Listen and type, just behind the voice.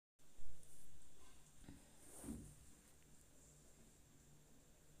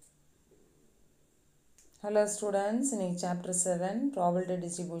Hello students, in chapter 7 probability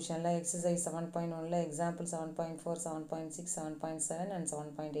distribution exercise 7.1 example 7.4 7.6 7.7 and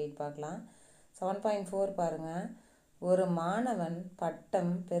 7.8 பார்க்கலாம் 7.4 பாருங்க ஒரு மாணவன்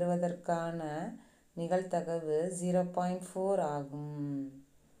பட்டம் பெறுவதற்கான நிகழ்தகவு 0.4 ஆகும்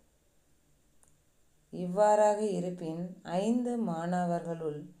இவ்வாறாக இருப்பின் 5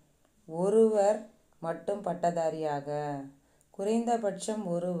 மாணவர்களுள் ஒருவர் மட்டும் பட்டதாரியாக குறைந்தபட்சம்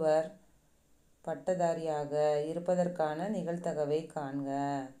ஒருவர் பட்டதாரியாக இருப்பதற்கான நிகழ்தகவை காண்க.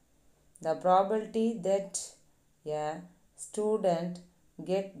 The probability that a student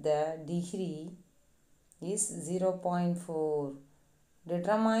get the degree is 0.4.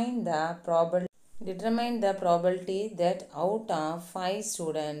 Determine the probability that out of 5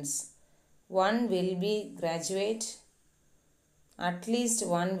 students, one will be graduate, at least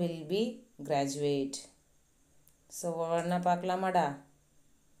one will be graduate. So, என்ன பார்க்கலாமாடா?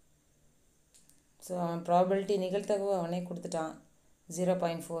 ஸோ அவன் ப்ராபபிலிட்டி நிகழ்தகவு அவனே கொடுத்துட்டான்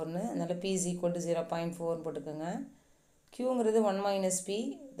 0.4ன்னு அதனால் P is equal to 0.4 போட்டுக்கோங்க Qங்கிறது 1 minus P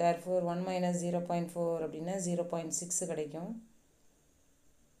therefore 1 minus 0.4 அப்படின்னா 0.6 கிடைக்கும்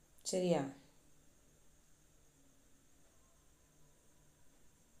சரியா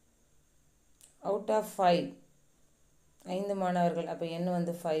அவுட் ஆஃப் 5 மாணவர்கள் அப்போ n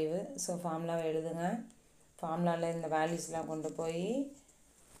வந்து 5 ஸோ ஃபார்முலாவை எழுதுங்க ஃபார்முலாவில் இந்த வேல்யூஸ்லாம் கொண்டு போய்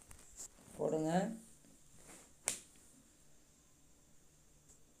போடுங்க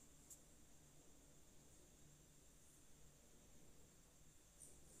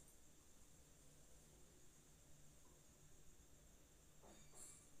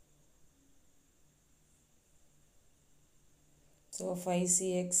So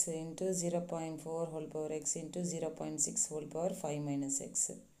 5cx into 0.4 whole power x into 0.6 whole power 5 minus x.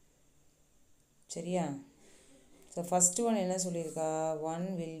 சரியா ஸோ ஃபஸ்ட்டு ஒன் என்ன சொல்லியிருக்கா 1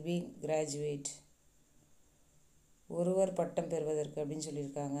 will be graduate ஒருவர் பட்டம் பெறுவதற்கு அப்படின்னு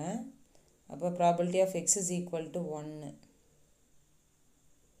சொல்லியிருக்காங்க அப்போ probability of X is equal to 1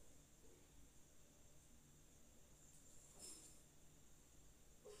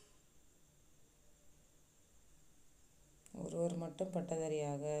 ஒருவர் மட்டும்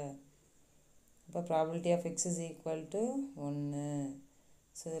பட்டதாரியாக அப்போ probability of X is equal to 1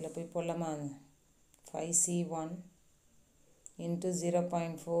 so இதில் போய் போடலாமா 5c1 into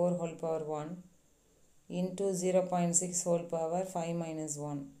 0.4 whole power 1 into 0.6 whole power 5 minus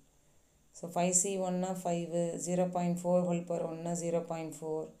 1. So 5c1 na 5, 0.4 whole power 1 na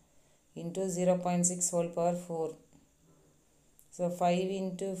 0.4 into 0.6 whole power 4. So 5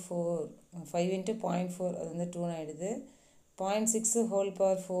 into 4, 5 into 0.4 அது வந்து 2 ஆயிடுது 0.6 whole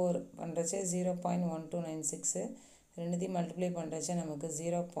power 4 பண்ணுறச்சே 0.1296 ரெண்டுத்தையும் மல்டிப்ளை பண்ணுறச்சே நமக்கு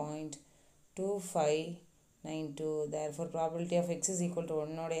 0.2592 therefore probability of x is equal to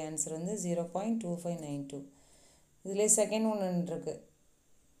 1 ஓட answer வந்து 0.2592 இதிலே second ஒன்று இருக்கு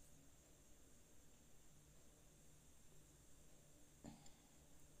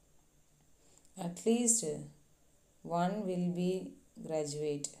at least one will be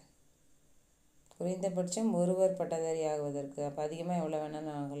graduate குறைந்தபட்சம் ஒருவர் பட்டதாரி ஆகுவதற்கு அப்போ அதிகமாக எவ்வளோ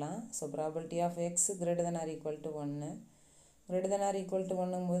வேணாலும் ஆகலாம் so probability of X greater than R equal to 1 greater than R equal to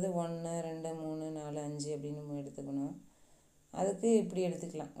 1 1 2 3 4 5 அப்படின்னு எடுத்துக்கணும் அதுக்கு இப்படி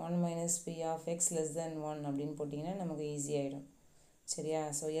எடுத்துக்கலாம் 1 minus P of X less than 1 அப்படின்னு போட்டிங்கன்னா நமக்கு ஈஸியாகிடும் சரியா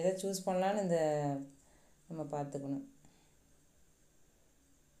ஸோ எதை சூஸ் பண்ணலான்னு இந்த நம்ம பார்த்துக்கணும்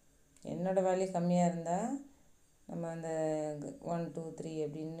என்னோடய வேல்யூ கம்மியாக இருந்தால் நம்ம அந்த 1 2 3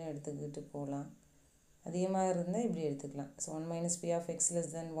 அப்படின்னு எடுத்துக்கிட்டு போகலாம் அதிகமாக இருந்தால் இப்படி எடுத்துக்கலாம் so 1 minus P of X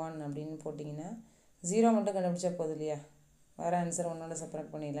less than 1 அப்படின்னு போட்டிங்கன்னா 0 மட்டும் கண்டுபிடிச்சா போதும் இல்லையா வர ஆன்சர் 1ஓட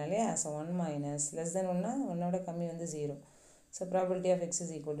செப்பரேட் பண்ணிடலாம் இல்லையா ஸோ 1 மைனஸ் லெஸ் தென் 1னா 1ஓட கம்மி வந்து 0 so probability of X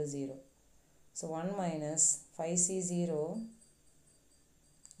is equal to 0 so 1 minus 5c0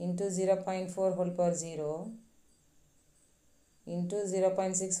 into 0.4 whole power 0 into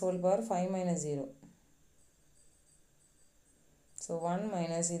 0.6 whole power 5 minus 0 so 1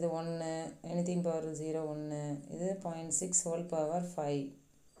 minus இது 1 anything power 0 1 இது 0.6 whole power 5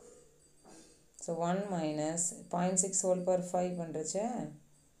 so 1 minus 0.6 whole power 5 பண்ணுறச்சே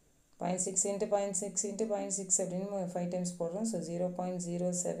 0.6 into 0.6 into 0.6 அப்படின்னு 5 times போடுறோம் so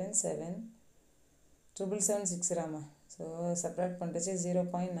 0.077 776 Rama so separate பண்ணுறச்சே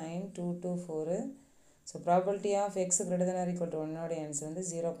 0.9224 so probability of X greater than R equal to 1ஓட answer வந்து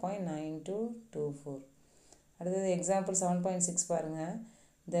 0.9224 அடுத்தது example 7.6 பாருங்கள்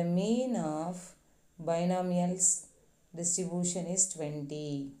the mean of binomials distribution is 20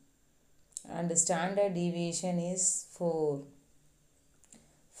 and standard deviation is 4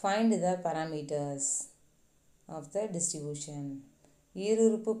 find the parameters of the distribution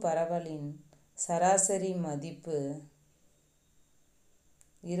ஈருறுப்பு பரவலின் சராசரி மதிப்பு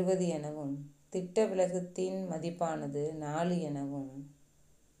 20 எனவும் திட்ட விலக்கத்தின் மதிப்பானது 4 எனவும்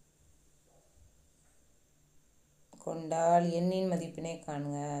கொண்டால் எண்ணின் மதிப்பினை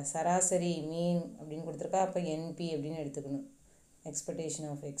காணுங்க. சராசரி மீன் அப்படின்னு கொடுத்துருக்கா, அப்போ என்பி அப்படின்னு எடுத்துக்கணும். எக்ஸ்பெக்டேஷன்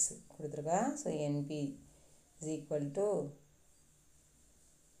ஆஃப் எக்ஸ் கொடுத்துருக்கா, so NP is equal to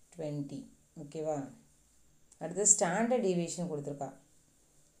 20. ஓகேவா? அடுத்து ஸ்டாண்டர்ட் டீவியேஷன் கொடுத்துருக்கா,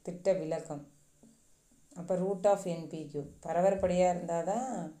 திட்ட விலக்கம். அப்போ ரூட் ஆஃப் என்பிக்யூ பரவற்படியாக இருந்தால் தான்,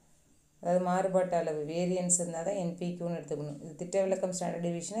 அதாவது மாறுபாட்டு அளவு வேரியன்ஸ் இருந்தால் தான் என்பிக்யூன்னு எடுத்துக்கணும். இது திட்ட விலக்கம் standard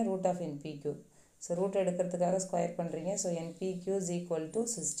டீவியேஷனை root of NPQ. So root எடுக்கிறதுக்காக ஸ்கொயர் பண்ணுறீங்க. So NPQ is equal to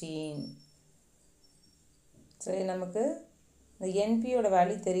 16. So நமக்கு இந்த என்பியோட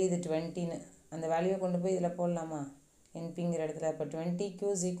வேல்யூ தெரியுது 20ன்னு. அந்த வேல்யூவை கொண்டு போய் இதில் போடலாமா என்பிங்கிற இடத்துல? அப்போ 20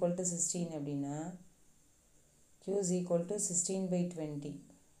 Q is equal to 16 அப்படின்னா Q is equal to 16/20.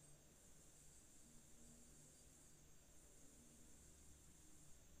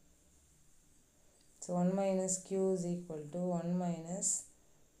 So 1 minus Q is equal to 1 minus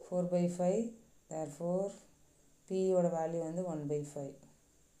 4/5. Therefore P ஓட வேல்யூ வந்து 1/5.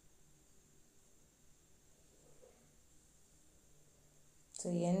 So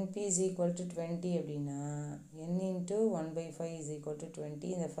NP is equal to 20 அப்படின்னா N into 1/5 is equal to 20.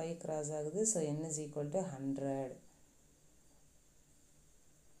 இந்த 5 cross ஆகுது. So N is equal to 100.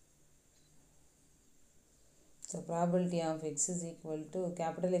 So probability of x is equal to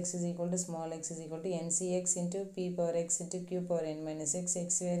capital X is equal to small x is equal to NCX into P power x into Q power n minus x.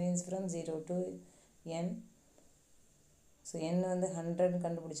 X varies from 0 to n. So n வந்து 100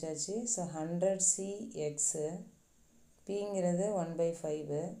 கண்டுபிடிச்சாச்சு. So 100CX Pங்கிறது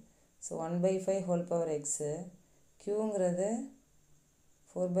 1/5. So 1/5 whole power x. Qங்கிறது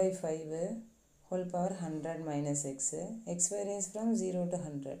 4/5 whole power 100 minus x. X varies from 0 to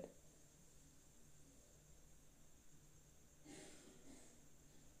 100.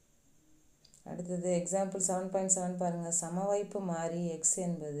 அடுத்தது example 7.7 பாருங்கள். சமவாய்ப்பு மாறி x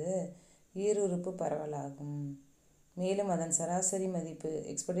என்பது ஈருறுப்பு பரவலாகும். மேலும் அதன் சராசரி மதிப்பு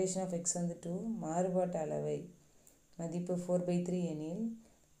எக்ஸ்பெக்டேஷன் ஆஃப் x வந்து 2, மாறுபாட்டு அளவை மதிப்பு 4/3 எனில்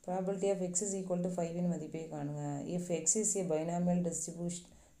probability of x is equal to 5 இன் மதிப்பை காணுங்க. If x is a binomial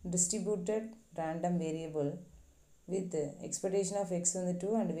distributed random variable with expectation of x வந்து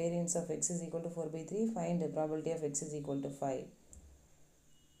 2 and variance of x is equal to 4/3, find probability of x is equal to 5.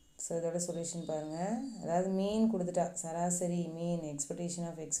 So இதோட solution பாருங்கள். அதாவது மீன் கொடுத்துட்டா, சராசரி மீன் expectation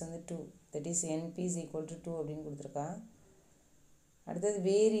of X வந்து 2, that is NP is equal to 2 அப்படின்னு கொடுத்துருக்கா. அடுத்தது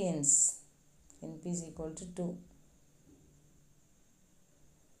variance NP is equal to 2.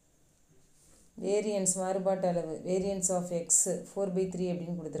 Variance மாறுபாட்டு அளவு வேரியன்ஸ் ஆஃப் எக்ஸ் 4/3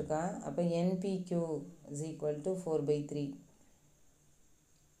 அப்படின்னு கொடுத்துருக்கா. அப்போ என்பிக்யூ இஸ் ஈக்குவல் டு 4/3.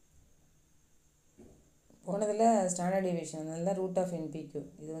 போனதில் ஸ்டாண்டர்ட் டீவியேஷன், அதனால ரூட் ஆஃப் என்பிக்யூ.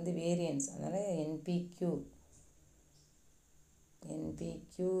 இது வந்து வேரியன்ஸ், அதனால் NPQ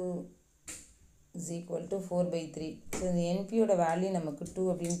is equal to 4/3. So இந்த என்பியோட வேல்யூ நமக்கு 2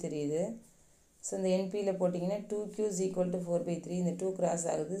 அப்படின்னு தெரியுது. ஸோ இந்த என்பியில் போட்டிங்கன்னா 2Q இஸ் ஈக்குவல் டு 4/3. இந்த 2 கிராஸ்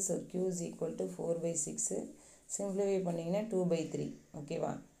ஆகுது. So Q is equal to 4/6. Simplify பண்ணிங்கன்னா 2/3.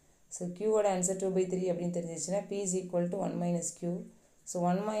 ஓகேவா? ஸோ Qவோட ஆன்சர் 2/3 அப்படின்னு தெரிஞ்சிச்சுன்னா P is equal to 1 minus Q. So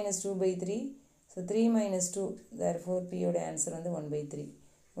 1 minus 2/3. So 3 minus 2, therefore Pயோட answer வந்து 1/3.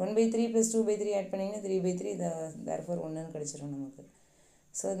 1/3 + 2/3 ஆட் பண்ணிங்கன்னா 3/3, therefore 1ன்னு கிடச்சிரும் நமக்கு.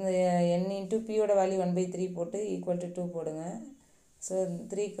 ஸோ இந்த n இன்ட்டு பியோட வேல்யூ 1/3 போட்டு ஈக்குவல் டு 2 போடுங்க. ஸோ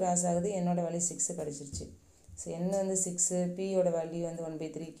 3 கிராஸ் ஆகுது, என்னோட வேல்யூ 6 கிடச்சிருச்சு. ஸோ n வந்து 6, பியோட வேல்யூ வந்து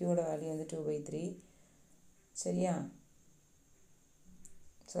 1/3, கியூவோட வேல்யூ வந்து 2/3. சரியா?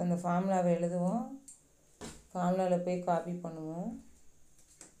 ஸோ அந்த ஃபார்முலாவை எழுதுவோம். ஃபார்முலாவில் போய் காப்பி பண்ணுவோம்.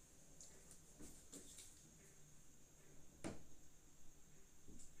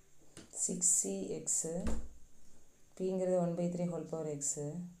 (6CX) Pங்கிறது 1/3 whole power x.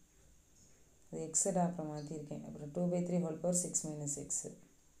 அது எக்ஸோட அப்புறம் மாற்றிருக்கேன். அப்புறம் 2/3 whole power 6 minus x.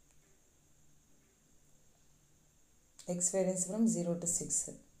 X varies from 0 to 6.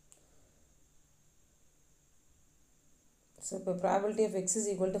 So இப்போ probability of x is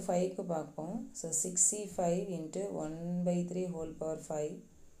equal to 5க்கு பார்ப்போம். So 6C5 into 1/3 whole power 5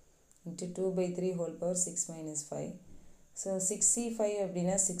 into 2/3 whole power 6 minus 5. So 6C5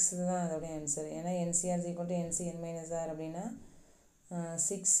 அப்படின்னா 6 தான் அதோடைய ஆன்சர். ஏன்னா NCR is equal to NCN minus R அப்படின்னா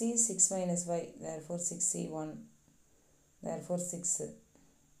 6C 6 minus 5, therefore 6C1, therefore 6.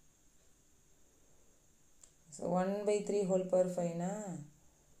 So 1/3 whole power 5னா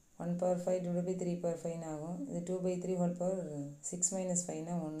 1 power 5 divided by 3 power 5 ஆகும். இது 2/3 whole power 6 minus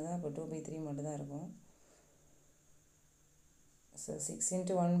 5னா 1 தான். அப்போ 2/3 மட்டும் தான் இருக்கும். So 6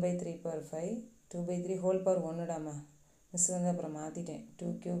 into 1 by 3 power 5 2 by 3 whole power 1 டாமா miss வந்து அப்புறம் மாற்றிட்டேன்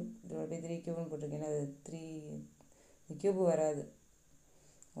 2 cube divided by 3 cubeன்னு போட்டிருக்கேன் அது 3 க்யூப் வராது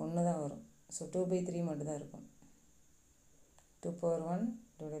 1 தான் வரும் ஸோ 2 by 3 மட்டும்தான் இருக்கும் 2 power 1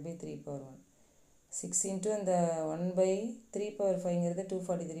 divided by 3 power 1 6 into அந்த 1 by 3 power 5ங்கிறது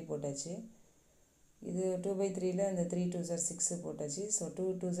 243 போட்டாச்சு இது 2 by 3ல அந்த 3 2s are 6 போட்டாச்சு so 2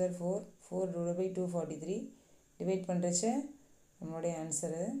 2s are 4 4 divided by 243 divide பண்ணுறச்ச நம்மளுடைய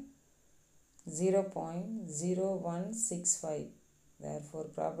answer 0.0165 therefore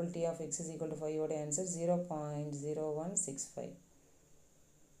probability of x is equal to 5 ஓட ஆன்சர் 0.0165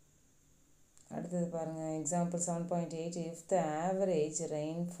 அடுத்தது பாருங்கள் example 7.8 if the average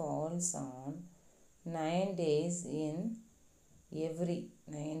rain falls on 9 days in every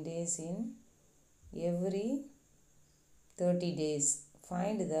 30 days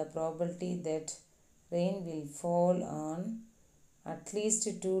find the probability that rain will fall on at least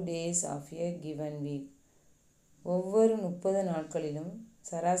 2 days of a given week ஒவ்வொரு 30 நாட்களிலும்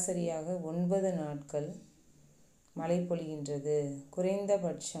சராசரியாக 9 நாட்கள் மழை பொழிகின்றது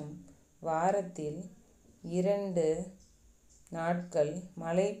குறைந்தபட்சம் வாரத்தில் 2 நாட்கள்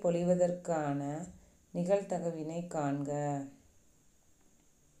மழை பொழிவதற்கான நிகழ்தகவினை காண்க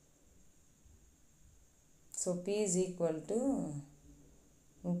so P is equal to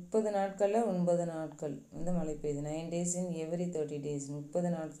 30 நாட்களில் 9 நாட்கள் வந்து மழை பெய்யுது 9 days in every 30 days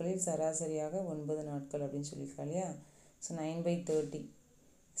 30 நாட்களில் சராசரியாக 9 நாட்கள் அப்படின்னு சொல்லியிருக்கா இல்லையா ஸோ 9 by 30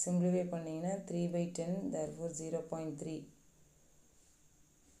 சிம்பிளிஃபை பண்ணிங்கன்னா 3 by 10 therefore 0.3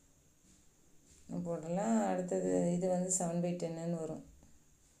 போடலாம் அடுத்தது இது வந்து 7 by 10ன்னு வரும்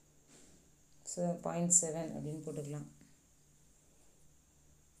ஸோ 0.7 அப்படின்னு போட்டுக்கலாம்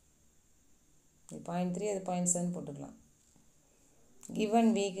 0.3 அது 0.7 போட்டுக்கலாம் given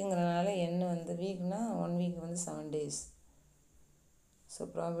வீக்குங்கிறனால என்ன வந்து வீக்னா 1 வீக் வந்து 7 days ஸோ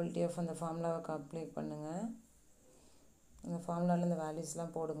ப்ராபபிலிட்டி ஆஃப் அந்த ஃபார்முலாவை அப்ளை பண்ணுங்கள் அந்த ஃபார்முலாவில் இந்த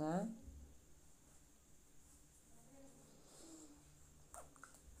வேல்யூஸ்லாம் போடுங்க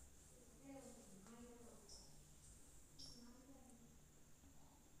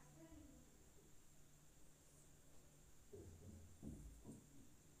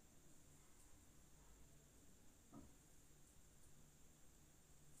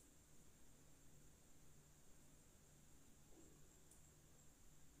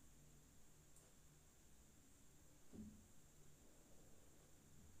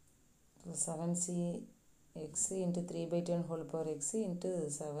So 7c x into 3 by 10 whole power x into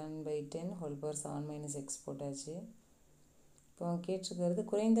 7 by 10 whole power 7 minus x போட்டாச்சு இப்போ கேட்டிருக்கிறது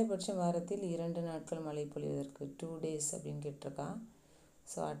குறைந்தபட்ச வாரத்தில் 2 நாட்கள் மழை பொழிவதற்கு 2 days அப்படின்னு கேட்டிருக்கா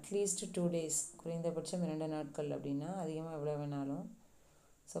ஸோ அட்லீஸ்ட் 2 days குறைந்தபட்சம் 2 நாட்கள் அப்படின்னா அதிகமாக எவ்வளோ வேணாலும்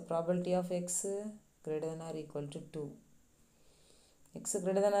so probability of X greater than or equal to 2 x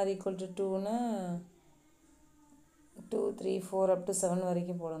greater than or equal to 2னா 2 3 4 up to 7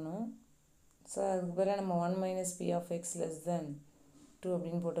 வரைக்கும் போடணும் ஸோ அதுக்கு பிறகு நம்ம 1 minus p of x less than 2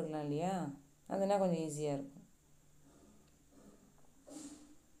 அப்படின்னு போட்டுக்கலாம் இல்லையா அதுனா கொஞ்சம் ஈஸியாக இருக்கும்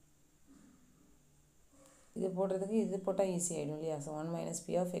இது போடுறதுக்கு இது போட்டால் ஈஸி ஆகிடும் இல்லையா so 1 minus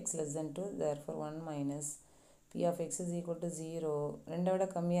p of x less than 2 therefore 1 minus p of x is equal to 0 ரெண்டை விட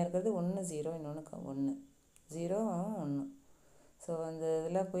கம்மியாக இருக்கிறது 1 0 இன்னொன்று 1 0 1 ஸோ அந்த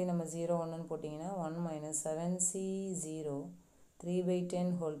இதில் போய் நம்ம 0 1ன்னு போட்டிங்கன்னா 1 minus 7c 0 3 by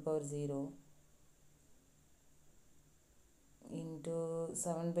 10 whole power 0 into 7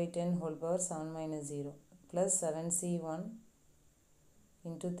 by 10 whole power 7 minus 0 plus 7c1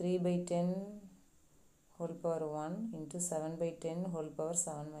 into 3 by 10 whole power 1 into 7 by 10 whole power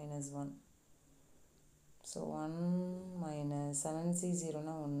 7 minus 1 so 1 minus 7c0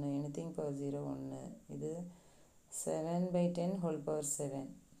 na 1 anything power 0 1 இது 7 by 10 whole power 7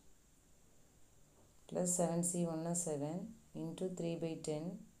 plus 7c1 na 7 into 3 by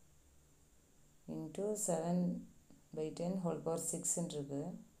 10 into 7 by 10 whole power 6 இருக்கு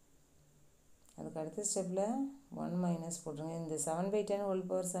அதுக்கு அடுத்த ஸ்டெப்பில் 1 minus போட்டுருங்க இந்த 7 by 10 whole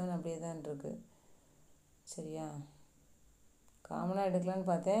power 7 அப்படியே தான் இருக்குது சரியா காமனாக எடுக்கலான்னு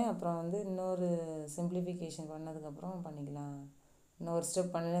பார்த்தேன் அப்புறம் வந்து இன்னொரு சிம்பிளிஃபிகேஷன் பண்ணதுக்கப்புறம் பண்ணிக்கலாம் இன்னொரு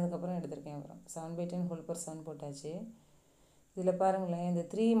ஸ்டெப் பண்ணினதுக்கப்புறம் எடுத்திருக்கேன் அப்புறம் 7 by 10 whole power 7 போட்டாச்சு இதில் பாருங்களேன் இந்த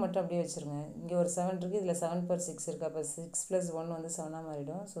 3 மட்டும் அப்படியே வச்சுருங்க இங்கே ஒரு 7 இருக்குது இதில் 7 power 6 இருக்குது அப்போ 6 + 1 வந்து 7ஆக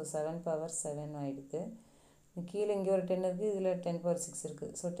மாறிடும் ஸோ 7 power 7 ஆகிடுது கீழே இங்கே ஒரு 10 இருக்குது இதில் 10 power 6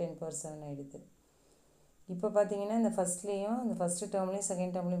 இருக்குது ஸோ 10 power 7 ஆகிடுது இப்போ பார்த்தீங்கன்னா இந்த ஃபஸ்ட்லேயும் இந்த ஃபஸ்ட்டு டேர்ம்லேயும்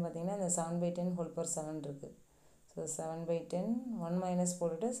செகண்ட் டேர்ம்லேயும் பார்த்தீங்கன்னா இந்த 7 by 10 whole power 7 இருக்குது ஸோ 7 by 10 1 மைனஸ்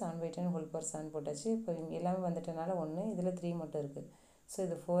போட்டுட்டு 7 by 10 whole power 7 போட்டாச்சு இப்போ இங்கே எல்லாமே வந்துட்டனால 1 இதில் 3 மட்டும் இருக்குது ஸோ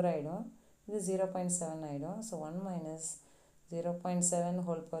இது 4 ஆகிடும் இது 0.7 ஆகிடும் so 1 minus 0.7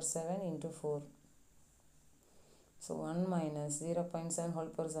 whole power 7 into 4. So 1 minus 0.7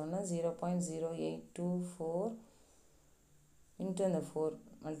 whole power 7 is 0.0824 into the 4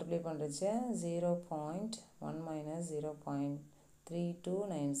 multiply பண்ணுறச்சு 0.1 minus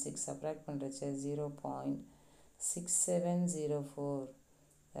 0.3296 subtract பண்ணுறச்சு 0.6704.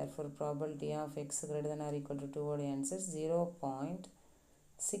 Therefore probability of x greater than or equal to 2 odd answer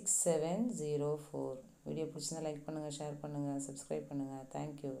 0.6704. Video பிடிச்சிருந்தா லைக் பண்ணுங்கள், ஷேர் பண்ணுங்கள், சப்ஸ்கிரைப் பண்ணுங்கள்.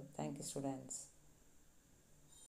 Thank you students.